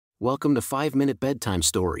Welcome to 5-Minute Bedtime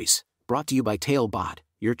Stories, brought to you by TaleBot,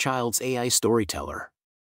 your child's AI storyteller.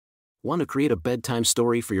 Want to create a bedtime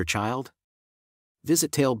story for your child?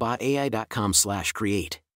 Visit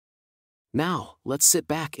talebotai.com/create. Now, let's sit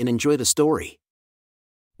back and enjoy the story.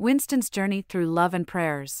 Winston's Journey Through Love and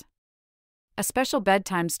Prayers. A special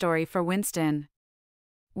bedtime story for Winston.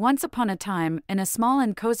 Once upon a time, in a small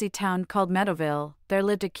and cozy town called Meadowville, there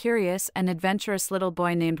lived a curious and adventurous little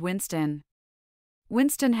boy named Winston.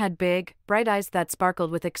 Winston had big, bright eyes that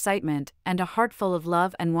sparkled with excitement, and a heart full of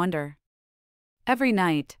love and wonder. Every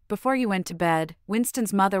night, before he went to bed,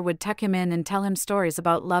 Winston's mother would tuck him in and tell him stories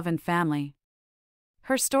about love and family.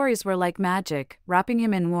 Her stories were like magic, wrapping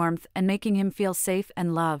him in warmth and making him feel safe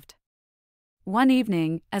and loved. One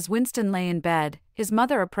evening, as Winston lay in bed, his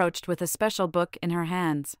mother approached with a special book in her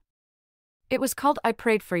hands. It was called I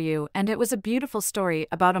Prayed for You, and it was a beautiful story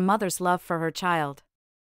about a mother's love for her child.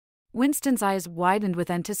 Winston's eyes widened with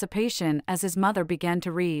anticipation as his mother began to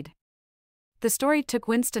read. The story took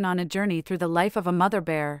Winston on a journey through the life of a mother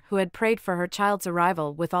bear who had prayed for her child's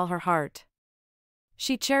arrival with all her heart.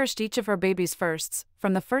 She cherished each of her baby's firsts,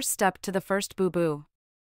 from the first step to the first boo-boo.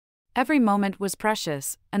 Every moment was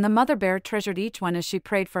precious, and the mother bear treasured each one as she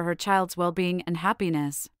prayed for her child's well-being and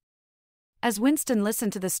happiness. As Winston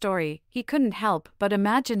listened to the story, he couldn't help but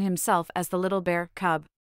imagine himself as the little bear cub.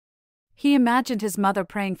 He imagined his mother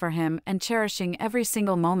praying for him and cherishing every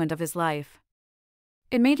single moment of his life.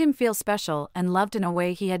 It made him feel special and loved in a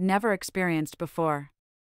way he had never experienced before.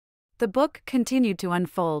 The book continued to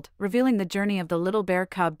unfold, revealing the journey of the little bear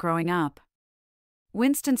cub growing up.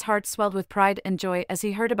 Winston's heart swelled with pride and joy as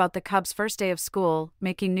he heard about the cub's first day of school,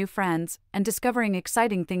 making new friends, and discovering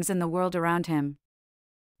exciting things in the world around him.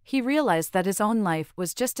 He realized that his own life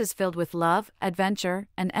was just as filled with love, adventure,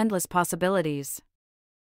 and endless possibilities.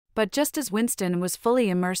 But just as Winston was fully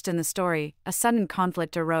immersed in the story, a sudden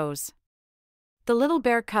conflict arose. The little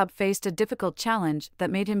bear cub faced a difficult challenge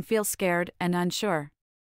that made him feel scared and unsure.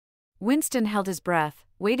 Winston held his breath,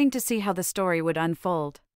 waiting to see how the story would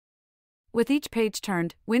unfold. With each page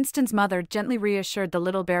turned, Winston's mother gently reassured the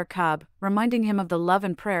little bear cub, reminding him of the love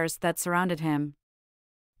and prayers that surrounded him.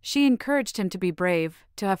 She encouraged him to be brave,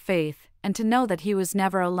 to have faith, and to know that he was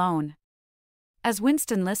never alone. As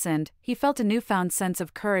Winston listened, he felt a newfound sense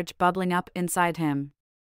of courage bubbling up inside him.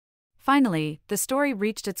 Finally, the story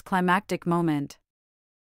reached its climactic moment.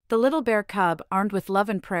 The little bear cub, armed with love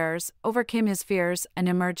and prayers, overcame his fears and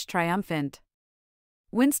emerged triumphant.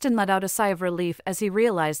 Winston let out a sigh of relief as he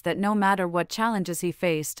realized that no matter what challenges he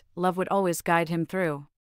faced, love would always guide him through.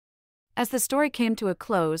 As the story came to a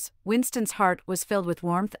close, Winston's heart was filled with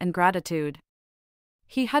warmth and gratitude.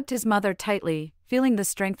 He hugged his mother tightly, feeling the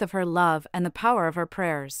strength of her love and the power of her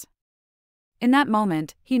prayers. In that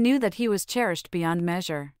moment, he knew that he was cherished beyond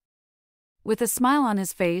measure. With a smile on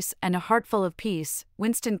his face and a heart full of peace,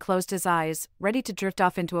 Winston closed his eyes, ready to drift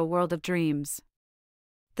off into a world of dreams.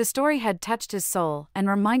 The story had touched his soul and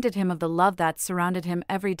reminded him of the love that surrounded him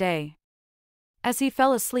every day. As he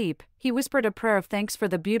fell asleep, he whispered a prayer of thanks for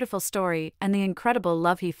the beautiful story and the incredible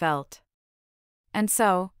love he felt. And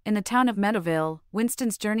so, in the town of Meadowville,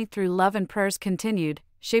 Winston's journey through love and prayers continued,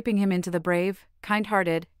 shaping him into the brave,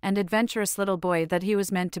 kind-hearted, and adventurous little boy that he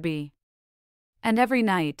was meant to be. And every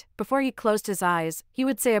night, before he closed his eyes, he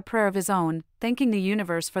would say a prayer of his own, thanking the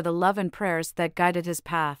universe for the love and prayers that guided his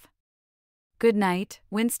path. Good night,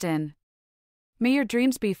 Winston. May your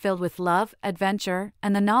dreams be filled with love, adventure,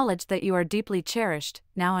 and the knowledge that you are deeply cherished,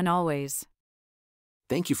 now and always.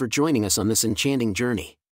 Thank you for joining us on this enchanting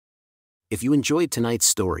journey. If you enjoyed tonight's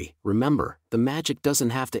story, remember, the magic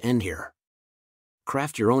doesn't have to end here.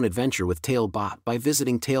 Craft your own adventure with TaleBot by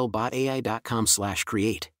visiting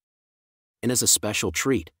talebotai.com/create. And as a special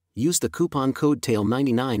treat, use the coupon code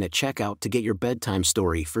TALE99 at checkout to get your bedtime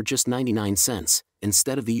story for just 99 cents,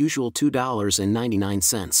 instead of the usual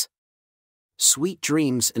 $2.99. Sweet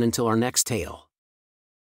dreams, and until our next tale.